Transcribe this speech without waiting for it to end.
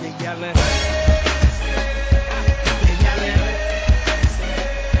yelling. They yelling.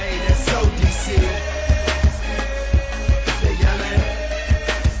 Hey, that's so DC. They yelling.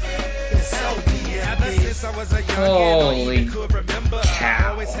 That's so DMV. Ever since I was a young Holy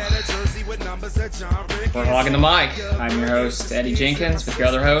cow. We're hogging the mic. I'm your host, Eddie Jenkins, with your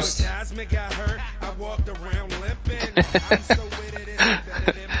other host.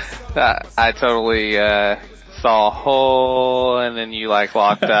 I totally saw a hole and then you locked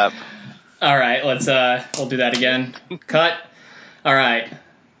up. All right, we'll do that again. Cut. All right.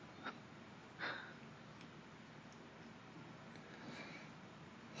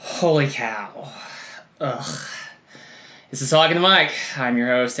 Holy cow. Ugh. This is Hogging the Mic. I'm your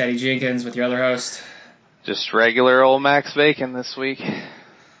host, Eddie Jenkins, with your other host. Just regular old Max Bacon this week.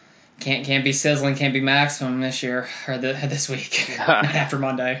 Can't be sizzling, can't be maximum this year, or this week. Not after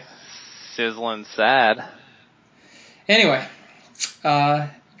Monday. Sizzling sad. Anyway,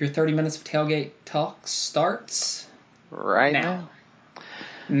 your 30 minutes of tailgate talk starts right now.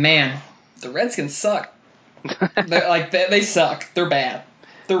 Man, the Redskins suck. They suck. They're bad.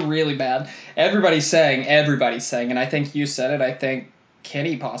 They're really bad. Everybody's saying, and I think you said it, I think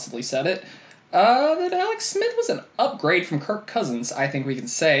Kenny possibly said it, that Alex Smith was an upgrade from Kirk Cousins, I think we can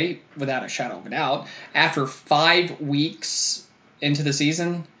say, without a shadow of a doubt. After 5 weeks into the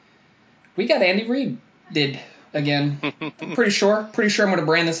season, we got Andy Reid did again. Pretty sure I'm going to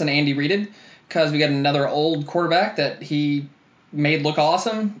brand this an Andy Reided, because we got another old quarterback that he made look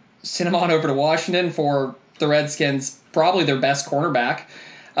awesome, sent him on over to Washington for the Redskins, probably their best cornerback,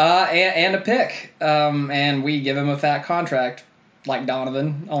 and a pick. And we give him a fat contract like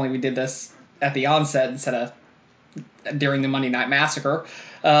Donovan, only we did this at the onset instead of during the Monday Night Massacre.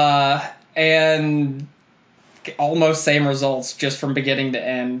 And almost same results, just from beginning to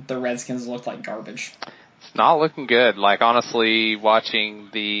end, the Redskins looked like garbage. It's not looking good. Honestly, watching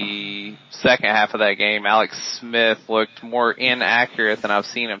the second half of that game, Alex Smith looked more inaccurate than I've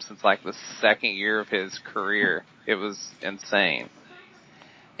seen him since the second year of his career. It was insane.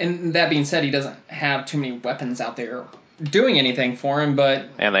 And that being said, he doesn't have too many weapons out there doing anything for him, but...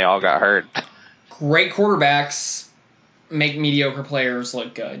 And they all got hurt. Great quarterbacks make mediocre players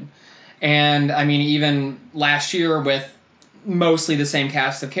look good. And, even last year with mostly the same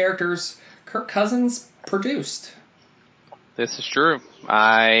cast of characters, Kirk Cousins produced. This is true.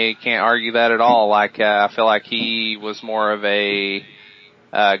 I can't argue that at all. I feel like he was more of a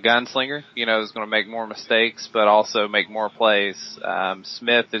gunslinger. Is going to make more mistakes, but also make more plays.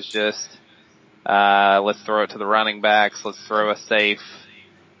 Smith is just, let's throw it to the running backs. Let's throw a safe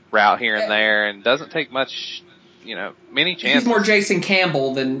route here and there, and doesn't take much, many chances. He's more Jason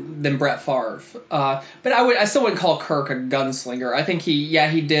Campbell than Brett Favre. But I still wouldn't call Kirk a gunslinger. I think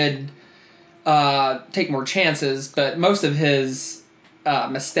he did take more chances, but most of his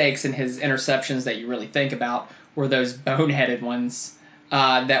mistakes and his interceptions that you really think about were those boneheaded ones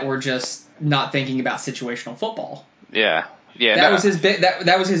that were just not thinking about situational football. Yeah. That was his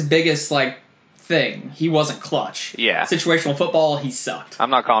that was his biggest thing. He wasn't clutch. Yeah. Situational football, he sucked.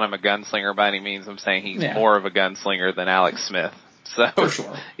 I'm not calling him a gunslinger by any means. I'm saying he's more of a gunslinger than Alex Smith. So, for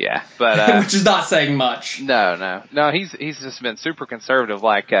sure. Yeah, but which is not saying much. No. He's just been super conservative.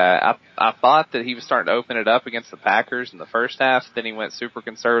 I thought that he was starting to open it up against the Packers in the first half. Then he went super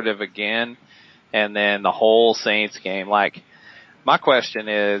conservative again, and then the whole Saints game. My question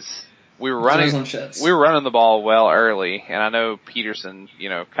is, we were running the ball well early, and I know Peterson,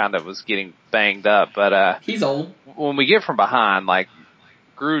 kind of was getting banged up, but he's old. When we get from behind,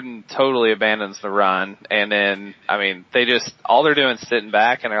 Gruden totally abandons the run, and then, all they're doing is sitting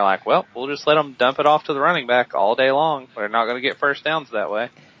back, and they're like, well, we'll just let them dump it off to the running back all day long. They're not going to get first downs that way.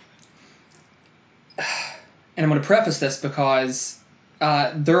 And I'm going to preface this because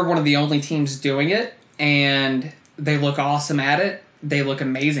they're one of the only teams doing it, and they look awesome at it. They look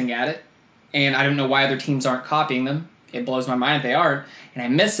amazing at it, and I don't know why other teams aren't copying them. It blows my mind if they aren't, and I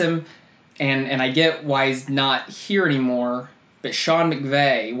miss him, and I get why he's not here anymore. But Sean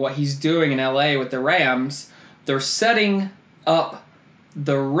McVay, what he's doing in LA with the Rams, they're setting up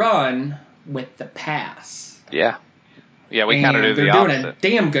the run with the pass. Yeah. Yeah, we kind of do the opposite. They're doing a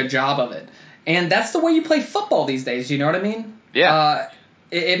damn good job of it. And that's the way you play football these days, you know what I mean? Yeah.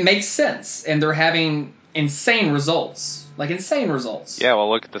 It makes sense, and they're having insane results. Insane results. Yeah, well,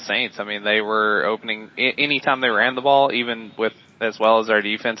 look at the Saints. They were opening, anytime they ran the ball, even with, as well as our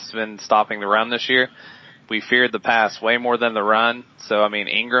defense has been stopping the run this year, we feared the pass way more than the run. So,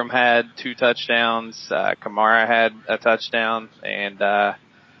 Ingram had 2 touchdowns, Kamara had a touchdown, and,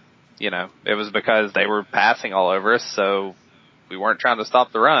 it was because they were passing all over us, so we weren't trying to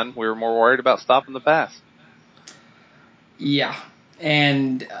stop the run. We were more worried about stopping the pass. Yeah.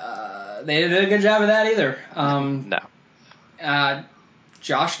 And they did a good job of that either. No.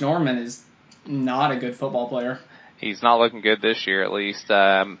 Josh Norman is not a good football player. He's not looking good this year, at least.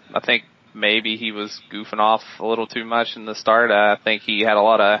 I think maybe he was goofing off a little too much in the start. I think he had a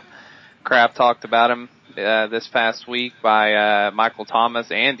lot of crap talked about him this past week by Michael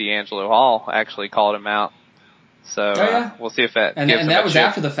Thomas, and D'Angelo Hall actually called him out. So we'll see if that gives him that a was chip.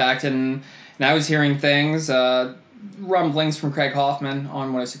 after the fact, and I was hearing things, rumblings from Craig Hoffman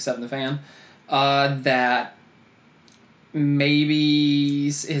on 106.7 The Fan, that maybe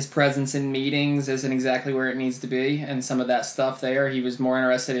his presence in meetings isn't exactly where it needs to be, and some of that stuff there. He was more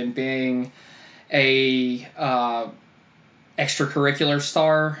interested in being a extracurricular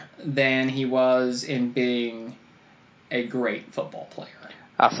star than he was in being a great football player.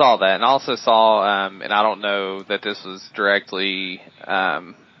 I saw that, and also saw, and I don't know that this was directly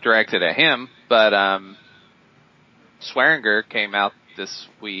directed at him, but Swearinger came out this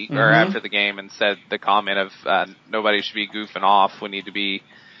week or after the game and said the comment of nobody should be goofing off. We need to be,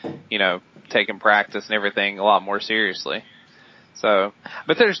 taking practice and everything a lot more seriously. So,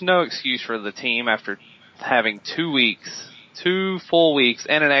 but there's no excuse for the team after having 2 full weeks,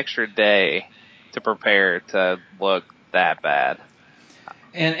 and an extra day to prepare to look that bad.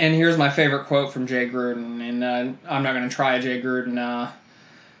 And here's my favorite quote from Jay Gruden, and I'm not going to try a Jay Gruden.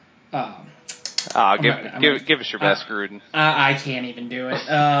 Give us your best, Gruden. I can't even do it.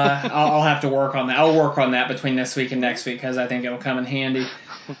 I'll have to work on that. I'll work on that between this week and next week because I think it'll come in handy.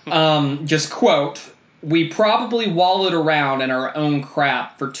 Just quote, "We probably wallowed around in our own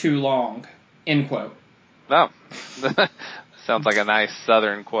crap for too long." End quote. Oh, sounds like a nice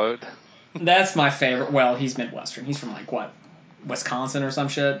Southern quote. That's my favorite. Well, he's Midwestern. He's from Wisconsin or some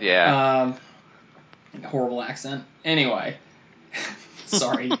shit. Yeah. Horrible accent. Anyway.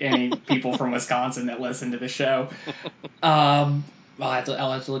 Sorry, any people from Wisconsin that listen to the show. I'll have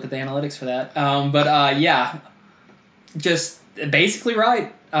to look at the analytics for that. Yeah, just basically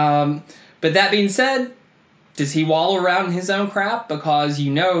right. But that being said, does he wallow around in his own crap? Because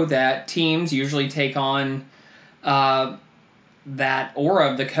that teams usually take on that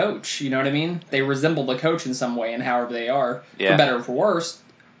aura of the coach. You know what I mean? They resemble the coach in some way, and however they are, for better or for worse.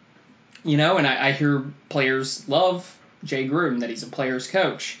 And I hear players love Jay Gruden, that he's a player's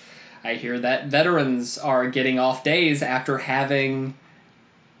coach. I hear that veterans are getting off days after having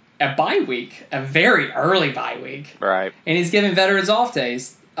a bye week, a very early bye week. Right. And he's giving veterans off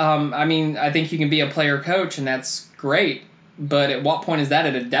days. I think you can be a player coach, and that's great. But at what point is that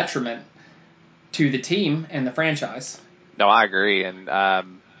at a detriment to the team and the franchise? No, I agree. And,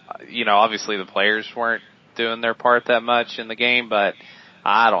 obviously the players weren't doing their part that much in the game, but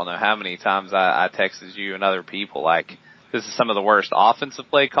I don't know how many times I texted you and other people, this is some of the worst offensive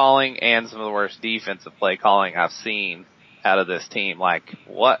play calling and some of the worst defensive play calling I've seen out of this team.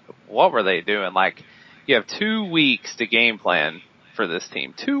 What were they doing? You have 2 weeks to game plan for this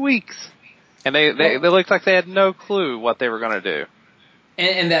team. 2 weeks. And they looked like they had no clue what they were going to do.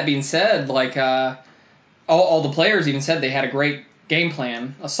 And that being said, all the players even said they had a great game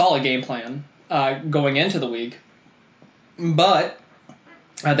plan, a solid game plan, going into the week. But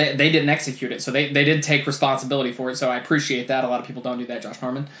they didn't execute it, so they did take responsibility for it, so I appreciate that. A lot of people don't do that, Josh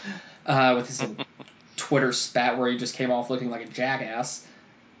Norman, with his little Twitter spat where he just came off looking like a jackass.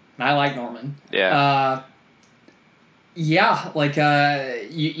 And I like Norman. Yeah.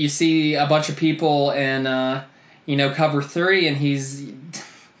 You see a bunch of people in, cover 3, and he's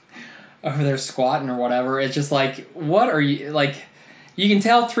over there squatting or whatever. It's just what are you, you can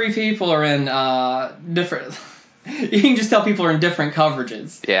tell 3 people are in different... You can just tell people are in different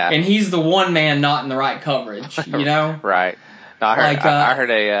coverages. Yeah. And he's the one man not in the right coverage, Right. No, I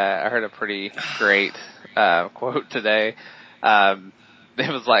heard a pretty great quote today. It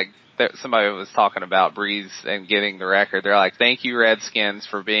was somebody was talking about Breeze and getting the record. They're like, "Thank you, Redskins,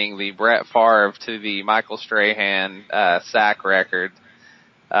 for being the Brett Favre to the Michael Strahan sack record."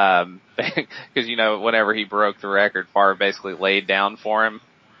 Because whenever he broke the record, Favre basically laid down for him.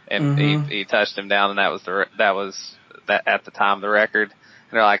 And he touched him down, and that was at the time the record.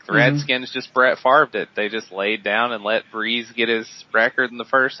 And they're like, the Redskins just Brett Favre'd it. They just laid down and let Breeze get his record in the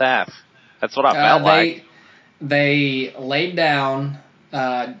first half. That's what I felt like. They laid down.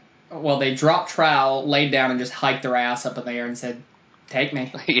 They dropped trowel, laid down, and just hiked their ass up in the air and said, "Take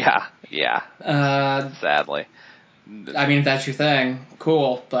me." Yeah. Sadly. If that's your thing,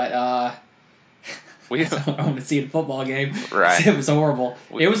 cool. But I want to see a football game. Right. It was horrible.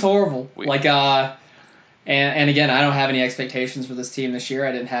 It was horrible. And again, I don't have any expectations for this team this year.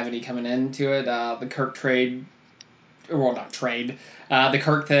 I didn't have any coming into it. The Kirk trade, well, not trade, the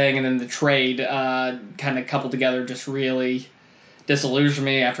Kirk thing and then the trade kind of coupled together just really disillusion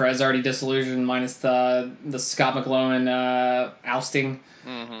me after I was already disillusioned, minus the Scott McLowan ousting,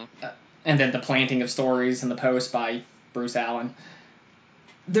 and then the planting of stories in the post by Bruce Allen.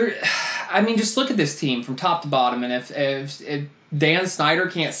 Just look at this team from top to bottom, and if Dan Snyder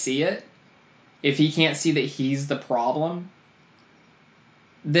can't see it, if he can't see that he's the problem,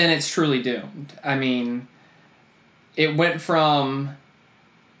 then it's truly doomed. I mean, it went from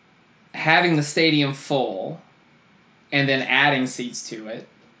having the stadium full and then adding seats to it,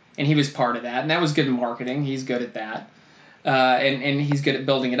 and he was part of that, and that was good marketing. He's good at that, and he's good at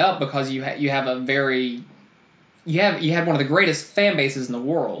building it up because you have a very you had one of the greatest fan bases in the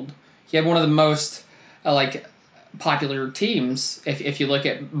world. You had one of the most popular teams if you look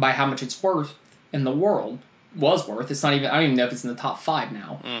at by how much it's worth in the world. Was worth. It's not even. I don't even know if it's in the top 5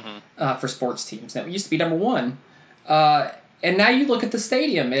 now for sports teams. That used to be number 1, and now you look at the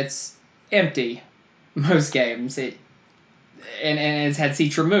stadium. It's empty most games. And it's had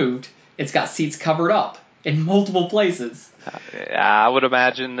seats removed. It's got seats covered up in multiple places. I would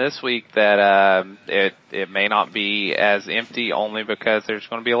imagine this week that it may not be as empty, only because there's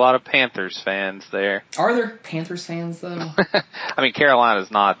going to be a lot of Panthers fans there. Are there Panthers fans though? I mean, Carolina's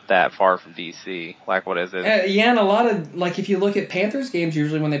not that far from DC. Like, what is it? Yeah, and a lot of if you look at Panthers games,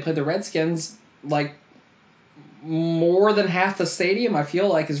 usually when they play the Redskins, more than half the stadium I feel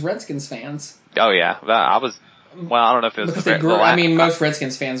like is Redskins fans. Oh yeah, I don't know if it was because most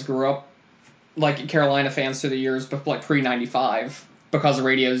Redskins fans grew up like Carolina fans through the years, but pre-95, because the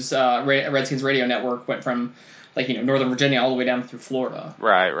Redskins radio network went from Northern Virginia all the way down through Florida.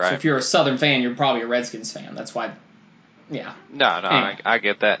 Right. So if you're a Southern fan, you're probably a Redskins fan. That's why. Yeah. No, anyway. I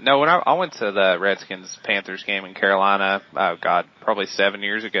get that. No, when I went to the Redskins Panthers game in Carolina, probably 7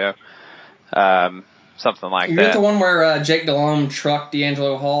 years ago, something like that. You're at the one where Jake Delhomme trucked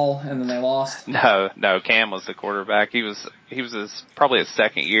D'Angelo Hall and then they lost? No, Cam was the quarterback. He was probably his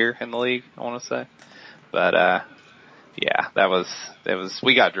second year in the league, I want to say. But yeah, that was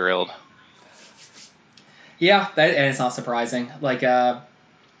we got drilled. Yeah, and it's not surprising. And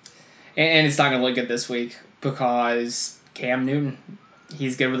it's not going to look good this week because Cam Newton,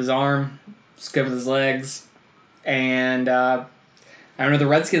 he's good with his arm, he's good with his legs, and I don't know, the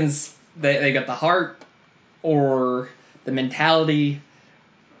Redskins, they got the heart or the mentality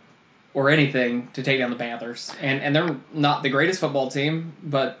or anything to take down the Panthers. And they're not the greatest football team,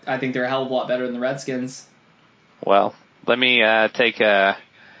 but I think they're a hell of a lot better than the Redskins. Well, let me take a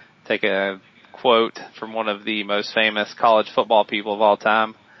quote from one of the most famous college football people of all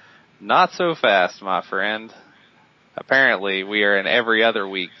time. Not so fast, my friend. Apparently, we are an every other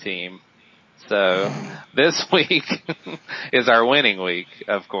week team. So this week is our winning week,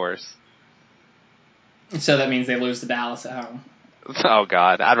 of course. So that means they lose to Dallas at home. Oh,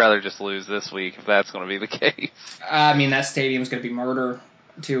 God. I'd rather just lose this week if that's going to be the case. That stadium's going to be murder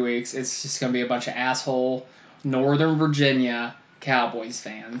 2 weeks. It's just going to be a bunch of asshole Northern Virginia Cowboys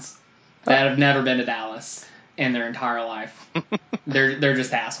fans that have never been to Dallas in their entire life. They're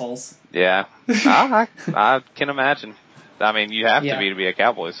just assholes. Yeah. I can imagine. I mean, you have to be a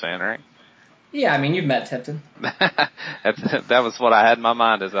Cowboys fan, right? Yeah, you've met Tipton. That was what I had in my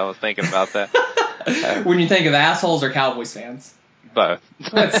mind as I was thinking about that. When you think of assholes or Cowboys fans? Both.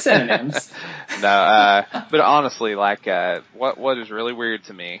 What's synonyms? No, but honestly, what is really weird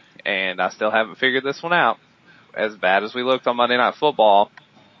to me, and I still haven't figured this one out, as bad as we looked on Monday Night Football,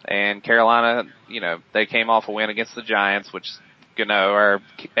 and Carolina, they came off a win against the Giants, which, our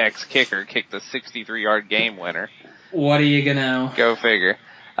ex-kicker kicked a 63-yard game winner. What are you gonna? Go figure.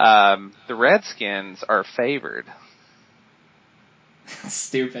 The Redskins are favored.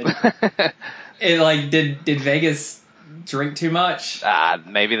 Stupid. Did Vegas drink too much?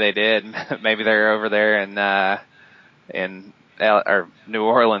 Maybe they did. Maybe they're over there in New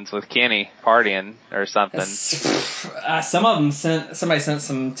Orleans with Kenny partying or something. Somebody sent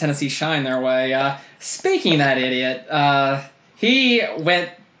some Tennessee Shine their way. Speaking of that idiot, he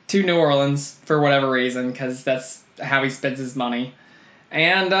went to New Orleans for whatever reason, because that's how he spends his money.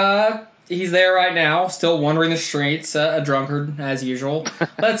 And he's there right now, still wandering the streets, a drunkard, as usual.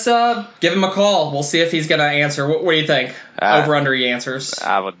 Let's give him a call. We'll see if he's going to answer. What do you think? Over, under he answers.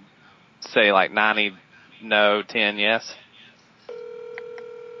 I would say 90 no, 10 yes.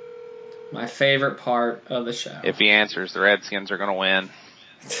 My favorite part of the show. If he answers, the Redskins are going to win.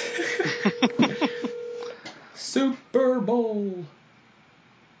 Super Bowl.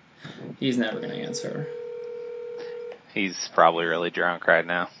 He's never going to answer. He's probably really drunk right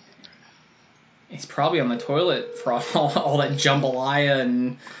now. He's probably on the toilet for all that jambalaya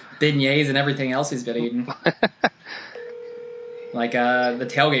and beignets and everything else he's been eating. Like the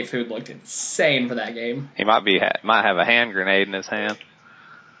tailgate food looked insane for that game. He might have a hand grenade in his hand.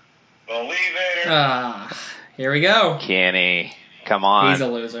 Believe it. Here we go. Kenny, come on. He's a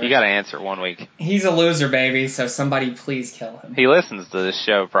loser. You got to answer 1 week. He's a loser, baby. So somebody please kill him. He listens to this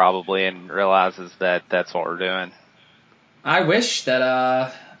show probably and realizes that that's what we're doing. I wish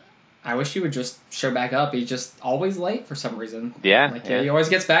you would just show back up. He's just always late for some reason. Yeah. He always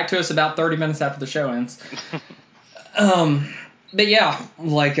gets back to us about 30 minutes after the show ends. But yeah,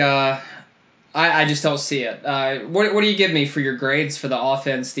 I just don't see it. What do you give me for your grades for the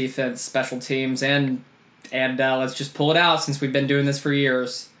offense, defense, special teams, and let's just pull it out since we've been doing this for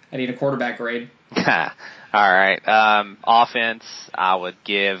years. I need a quarterback grade. All right. Offense, I would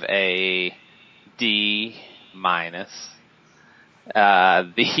give a D-.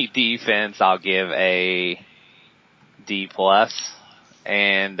 The defense, I'll give a D+.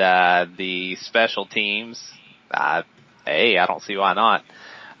 And the special teams, I don't see why not.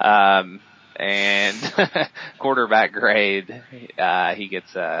 And quarterback grade, he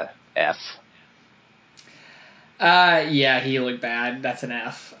gets a F. Yeah, he looked bad. That's an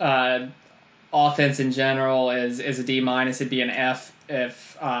F. Offense in general is a D-. It'd be an F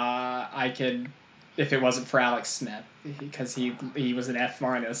if it wasn't for Alex Smith, because he was an F-.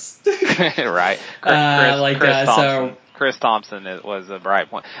 Right. Chris Thompson was a bright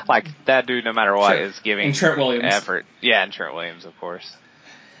point. Like, that dude, no matter what, is giving and Trent Williams. effort. Yeah, and Trent Williams, of course.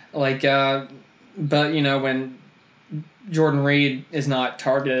 But when Jordan Reed is not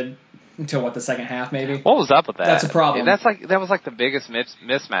targeted until the second half, maybe. What was up with that? That's a problem. That was like the biggest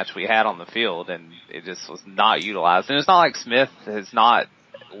mismatch we had on the field, and it just was not utilized. And it's not like Smith has not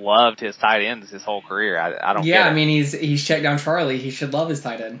loved his tight ends his whole career. I don't. Yeah, get it. I mean he's checked down Charlie. He should love his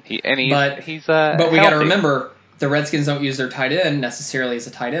tight end. But we got to remember the Redskins don't use their tight end necessarily as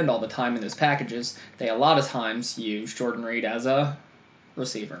a tight end all the time in those packages. They a lot of times use Jordan Reed as a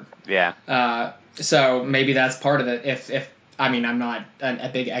receiver. Yeah. So maybe that's part of it. If I'm not a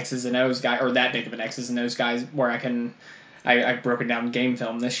big X's and O's guy, or that big of an X's and O's guy where I've broken down game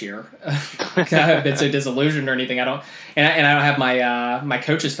film this year. I've been so disillusioned or anything. I don't have my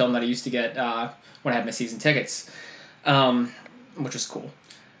coach's film that I used to get when I had my season tickets, which is cool.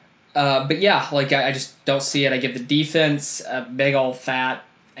 But yeah, I just don't see it. I give the defense a big old fat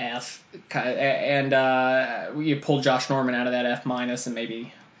F, and you pull Josh Norman out of that F-, and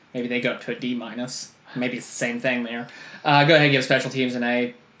maybe they go up to a D-. Maybe it's the same thing there. Go ahead and give special teams an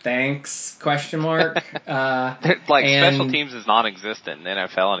A. Thanks? ? Special teams is non-existent in the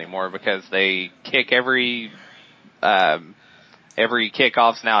NFL anymore because they kick every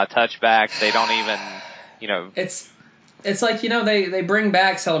kickoff's now a touchback. They don't even, It's like, they bring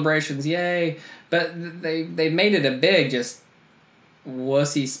back celebrations, yay, but they made it a big just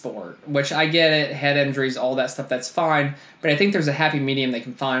wussy sport, which I get it, head injuries, all that stuff, that's fine, but I think there's a happy medium they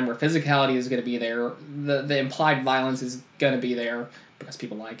can find where physicality is going to be there, the implied violence is going to be there because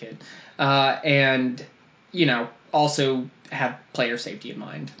people like it, and also have player safety in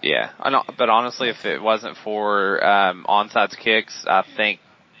mind. Yeah, but honestly, if it wasn't for onside kicks, I think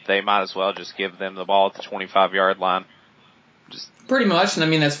they might as well just give them the ball at the 25-yard line. Pretty much,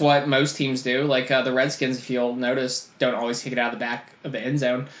 and that's what most teams do. The Redskins, if you'll notice, don't always kick it out of the back of the end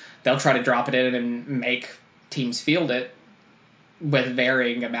zone. They'll try to drop it in and make teams field it with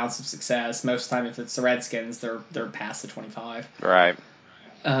varying amounts of success. Most of the time, if it's the Redskins, they're past the 25. Right.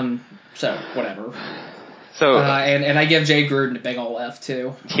 So whatever. So and I give Jay Gruden a big ol' F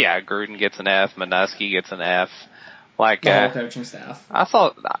too. Yeah, Gruden gets an F. Manusky gets an F. The whole coaching staff. I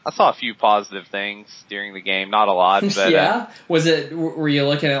saw a few positive things during the game, not a lot, but yeah. Were you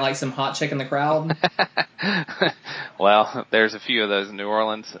looking at some hot chick in the crowd? Well, there's a few of those in New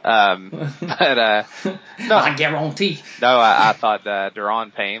Orleans, no, I guarantee. No, I thought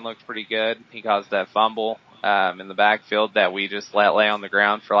Daron Payne looked pretty good. He caused that fumble in the backfield that we just let lay on the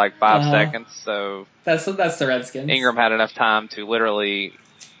ground for 5 seconds. So that's the Redskins. Ingram had enough time to literally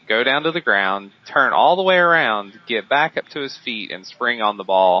go down to the ground, turn all the way around, get back up to his feet, and spring on the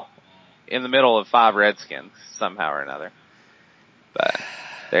ball in the middle of 5 Redskins somehow or another. But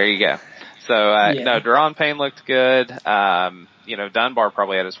there you go. So, no, Daron Payne looked good. Dunbar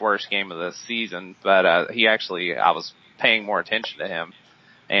probably had his worst game of the season, but I was paying more attention to him.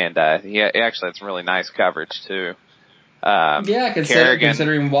 And he actually had some really nice coverage, too.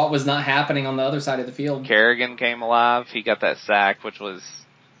 Considering what was not happening on the other side of the field. Kerrigan came alive. He got that sack, which was,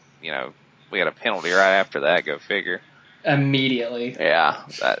 we had a penalty right after that. Go figure. Immediately. Yeah.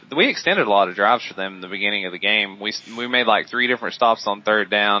 We extended a lot of drives for them in the beginning of the game. We made 3 different stops on 3rd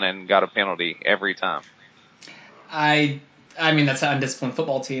down and got a penalty every time. That's an undisciplined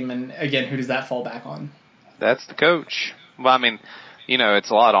football team, and again, who does that fall back on? That's the coach. Well, I mean, it's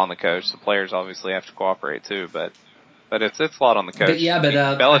a lot on the coach. The players obviously have to cooperate too, but it's a lot on the coach. I think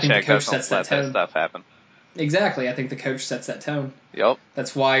the Belichick coach doesn't sets let that stuff happen. Exactly. I think the coach sets that tone. Yep.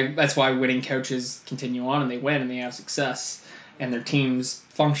 That's why winning coaches continue on and they win and they have success and their teams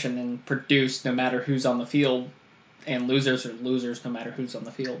function and produce no matter who's on the field, and losers are losers no matter who's on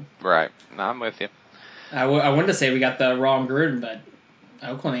the field. Right. No, I'm with you. I wanted to say we got the wrong Gruden, but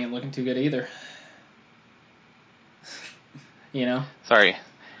Oakland ain't looking too good either. Sorry,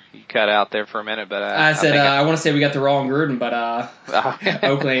 you cut out there for a minute, but I said I want to say we got the wrong Gruden, but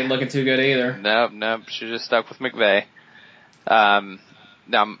Oakland ain't looking too good either. Nope. Should have stuck with McVay.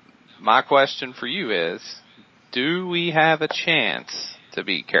 Now, my question for you is, do we have a chance to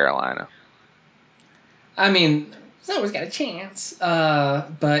beat Carolina? I mean, it's always got a chance,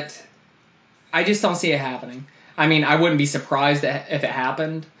 but I just don't see it happening. I mean, I wouldn't be surprised if it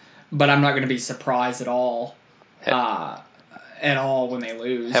happened, but I'm not going to be surprised at all. When they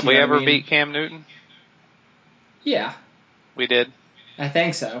lose. Have we ever beat Cam Newton? Yeah. We did? I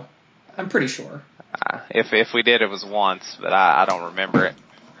think so. I'm pretty sure. If we did, it was once, but I don't remember it.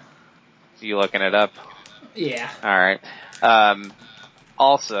 You looking it up? Yeah. All right.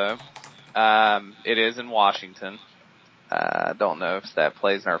 Also, it is in Washington. I don't know if that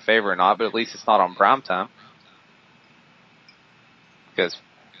plays in our favor or not, but at least it's not on primetime. Because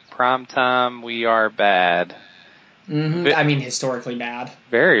primetime, we are bad. Mm-hmm. I mean, historically bad.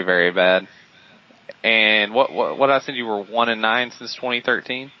 Very, very bad. And what I said, you were 1-9 since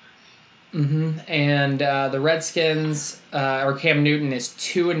 2013. Mm-hmm. And the Redskins, or Cam Newton, is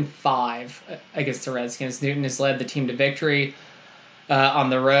 2-5 against the Redskins. Newton has led the team to victory on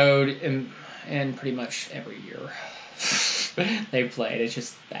the road in pretty much every year they've played. It's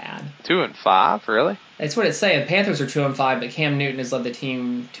just bad. 2-5, really? That's what it's saying. Panthers are 2-5, but Cam Newton has led the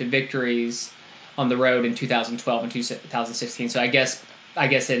team to victories on the road in 2012 and 2016. So I guess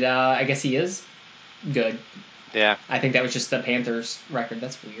he is good. Yeah. I think that was just the Panthers record.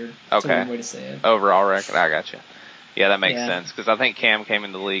 That's weird. That's okay. a weird way to say it. Overall record. I got you. Yeah, that makes sense because I think Cam came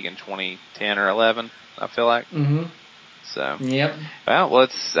in the league in 2010 or 11. I feel like. Mm-hmm. So. Yep. Well,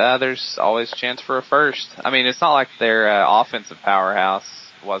 there's always a chance for a first. I mean, it's not like they're offensive powerhouse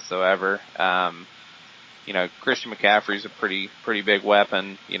whatsoever. Christian McCaffrey's a pretty big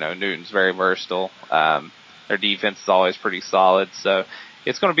weapon. Newton's very versatile. Their defense is always pretty solid. So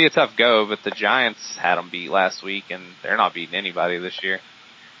it's going to be a tough go, but the Giants had them beat last week, and they're not beating anybody this year.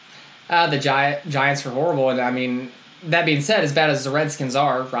 The Giants are horrible, and I mean, that being said, as bad as the Redskins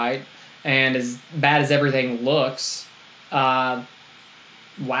are, right, and as bad as everything looks, wow,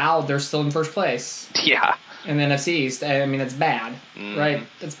 they're still in first place. Yeah. In the NFC East. I mean, that's bad, right?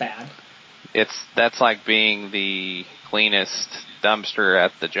 That's bad. That's like being the cleanest dumpster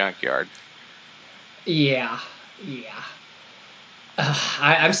at the junkyard. Yeah.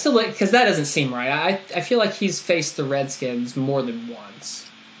 I'm still because that doesn't seem right. I feel like he's faced the Redskins more than once.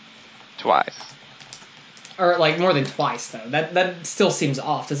 Twice. Or like more than twice though. That still seems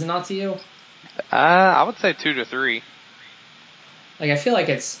off, does it not to you? I would say 2 to 3. Like I feel like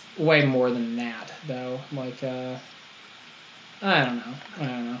it's way more than that though. Like I don't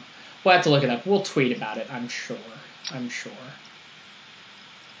know. We'll have to look it up. We'll tweet about it. I'm sure.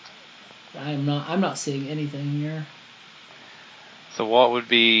 I'm not seeing anything here. So what would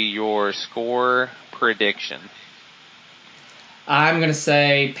be your score prediction? I'm going to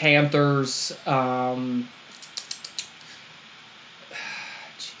say Panthers,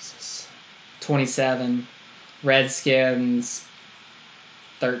 27, Redskins,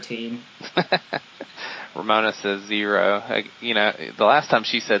 13. Ramona says 0. The last time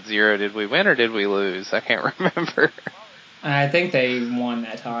she said 0, did we win or did we lose? I can't remember. I think they won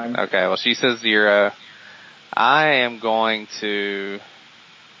that time. Okay, well, she says 0. I am going to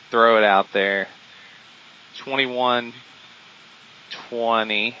throw it out there. 21-20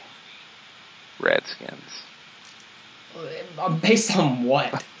 Redskins. Based on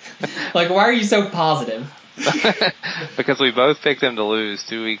what? Like, why are you so positive? Because we both picked them to lose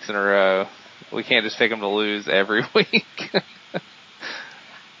 2 weeks in a row. We can't just pick them to lose every week.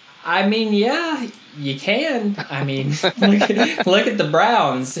 I mean, yeah, you can. I mean, look at the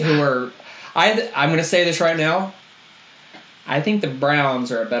Browns, who are... I'm going to say this right now. I think the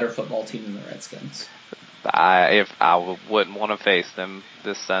Browns are a better football team than the Redskins. I wouldn't want to face them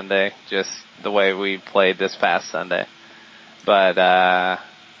this Sunday, just the way we played this past Sunday. But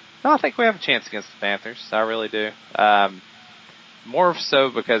no, I think we have a chance against the Panthers. I really do. More so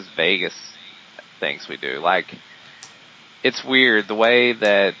because Vegas thinks we do. Like, it's weird the way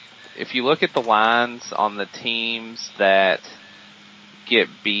that if you look at the lines on the teams that get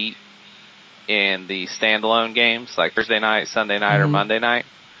beat in the standalone games, like Thursday night, Sunday night, or Monday night.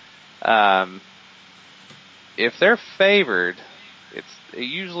 If they're favored, it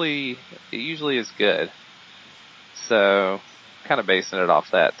usually is good. So, kind of basing it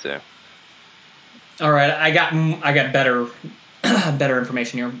off that too. All right, I got better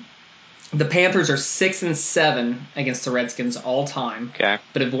information here. The Panthers are 6-7 against the Redskins all time. Okay.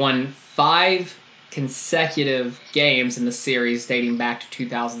 But have won 5 consecutive games in the series dating back to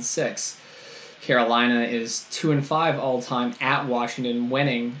 2006. Carolina is 2-5 all time at Washington,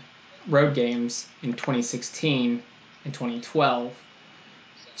 winning road games in 2016 and 2012.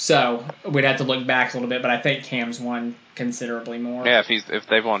 So we'd have to look back a little bit, but I think Cam's won considerably more. Yeah, if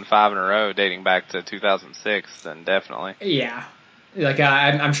they've won 5 in a row dating back to 2006, then definitely. Yeah, like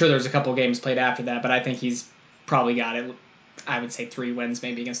I'm sure there's a couple games played after that, but I think he's probably got it. I would say 3 wins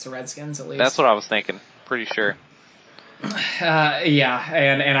maybe against the Redskins at least. That's what I was thinking. Pretty sure. Yeah,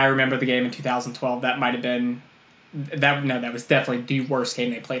 and I remember the game in 2012. That might have been that was definitely the worst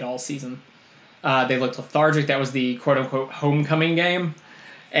game they played all season. They looked lethargic. That was the quote unquote homecoming game.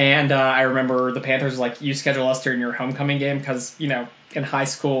 And I remember the Panthers like, you schedule us during your homecoming game because, you know, in high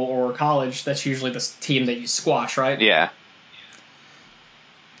school or college, that's usually the team that you squash, right? Yeah.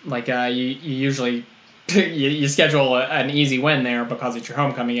 Like you usually you schedule an easy win there because it's your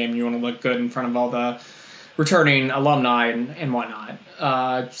homecoming game and you want to look good in front of all the returning alumni and whatnot.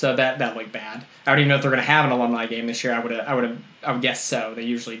 So that looked bad. I don't even know if they're going to have an alumni game this year. I would guess so. They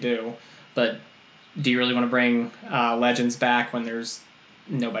usually do. But do you really want to bring legends back when there's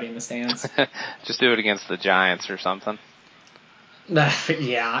nobody in the stands? Just do it against the Giants or something.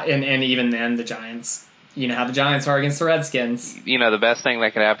 Yeah, and even then, the Giants, you know how the Giants are against the Redskins. You know, the best thing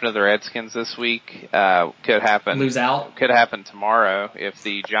that could happen to the Redskins this week could happen. Lose out? Could happen tomorrow if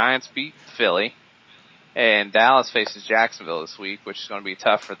the Giants beat Philly and Dallas faces Jacksonville this week, which is going to be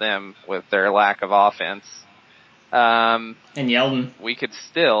tough for them with their lack of offense. And Yeldon. We could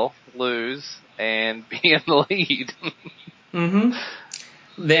still lose and be in the lead. Mm-hmm.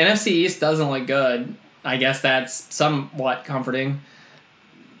 The NFC East doesn't look good. I guess that's somewhat comforting.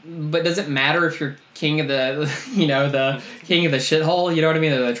 But does it matter if you're king of the, you know, the king of the shithole? You know what I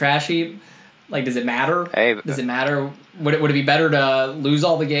mean? The trash heap. Like, does it matter? Hey, does it matter? Would it be better to lose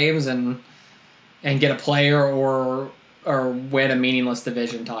all the games and get a player or win a meaningless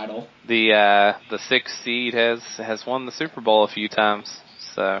division title? The 6th seed has won the Super Bowl a few times,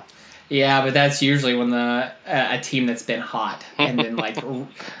 so. Yeah, but that's usually when a team that's been hot and then like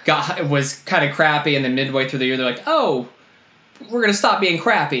was kind of crappy, and then midway through the year they're like, oh, we're gonna stop being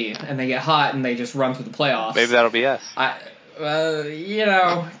crappy, and they get hot and they just run through the playoffs. Maybe that'll be us. You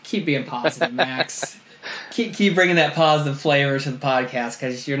know, keep being positive, Max. keep bringing that positive flavor to the podcast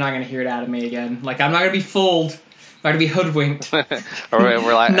because you're not gonna hear it out of me again. Like, I'm not gonna be fooled. I'm gonna be hoodwinked. Or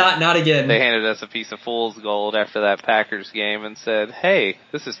we're like, not again. They handed us a piece of fool's gold after that Packers game and said, "Hey,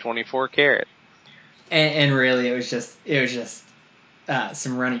 this is 24 karat." And really, it was just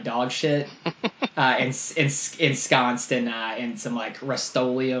some runny dog shit, ensconced in some like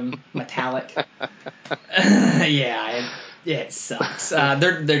Rust-Oleum metallic. Yeah, it sucks.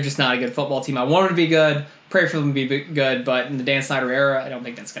 They're just not a good football team. I want them to be good. Pray for them to be good, but in the Dan Snyder era, I don't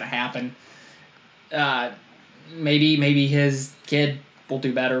think that's gonna happen. Maybe his kid will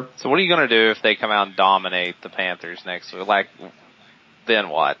do better. So what are you gonna do if they come out and dominate the Panthers next week? Like, then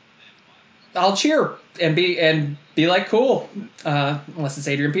what? I'll cheer and be like, cool. Unless it's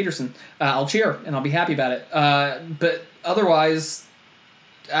Adrian Peterson, I'll cheer and I'll be happy about it. But otherwise,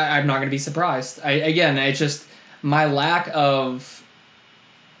 I'm not going to be surprised. It's just my lack of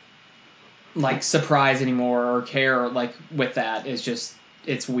like surprise anymore or care like with that is just,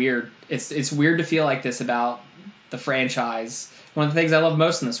 it's weird. It's weird to feel like this about the franchise. One of the things I love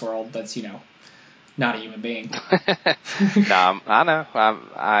most in this world, that's, you know, not a human being. No, I know.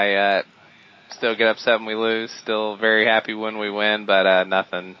 I still get upset when we lose. Still very happy when we win, but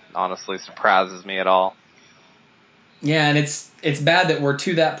nothing honestly surprises me at all. Yeah, and it's bad that we're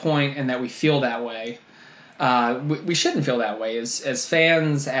to that point and that we feel that way. We shouldn't feel that way as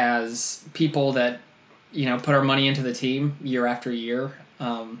fans, as people that, you know, put our money into the team year after year.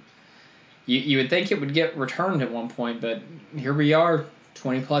 You would think it would get returned at one point, but here we are,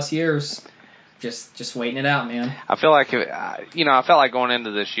 20 plus years. Just waiting it out, man. I feel like, I felt like going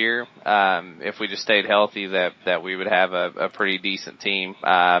into this year, if we just stayed healthy, that we would have a pretty decent team.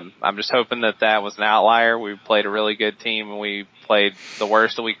 I'm just hoping that was an outlier. We played a really good team and we played the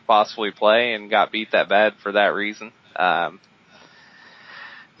worst that we could possibly play and got beat that bad for that reason. But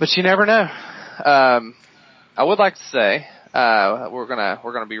you never know. I would like to say, we're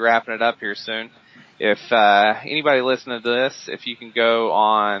gonna be wrapping it up here soon. if anybody listening to this, if you can go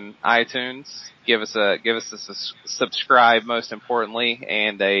on iTunes, give us a subscribe, most importantly,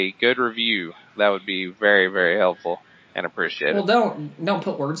 and a good review. That would be very, very helpful and appreciated. Well, don't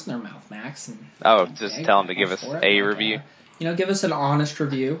put words in their mouth, Max. And just tell them to give us a review. Give us an honest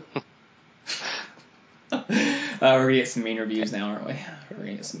review. We're gonna get some mean reviews now, aren't we? We're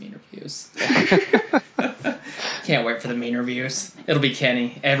gonna get some mean reviews. Can't wait for the mean reviews. It'll be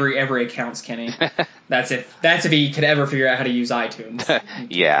Kenny. Every account's Kenny. That's if he could ever figure out how to use iTunes.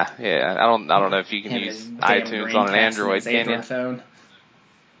 yeah. I don't know if you can use iTunes on an Android, can you? Phone.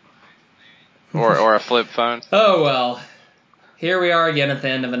 or a flip phone. Oh well. Here we are again at the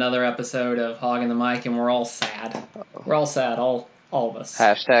end of another episode of Hogging the Mic, and we're all sad. We're all sad, all of us.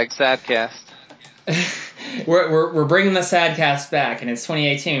 #sadcast. we're bringing the Sadcast back, and it's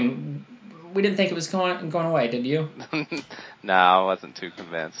 2018. We didn't think it was going away, did you? No, I wasn't too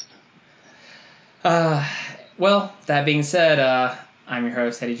convinced. Well, that being said, I'm your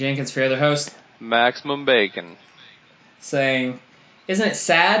host, Eddie Jenkins, for your other host, Maximum Bacon, saying, isn't it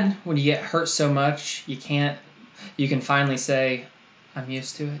sad when you get hurt so much you can finally say, I'm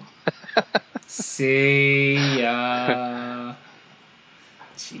used to it? See ya.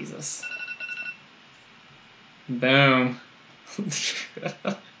 Jesus. Boom.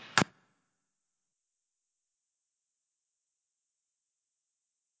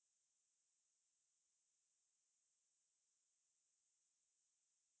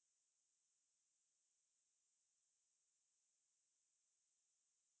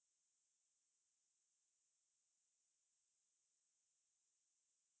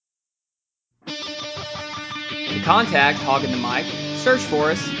 To contact Hogging the Mic, search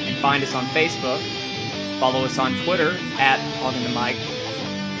for us and find us on Facebook. Follow us on Twitter at Hogging the Mic,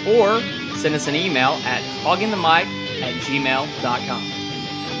 or send us an email at hoggingthemic@gmail.com.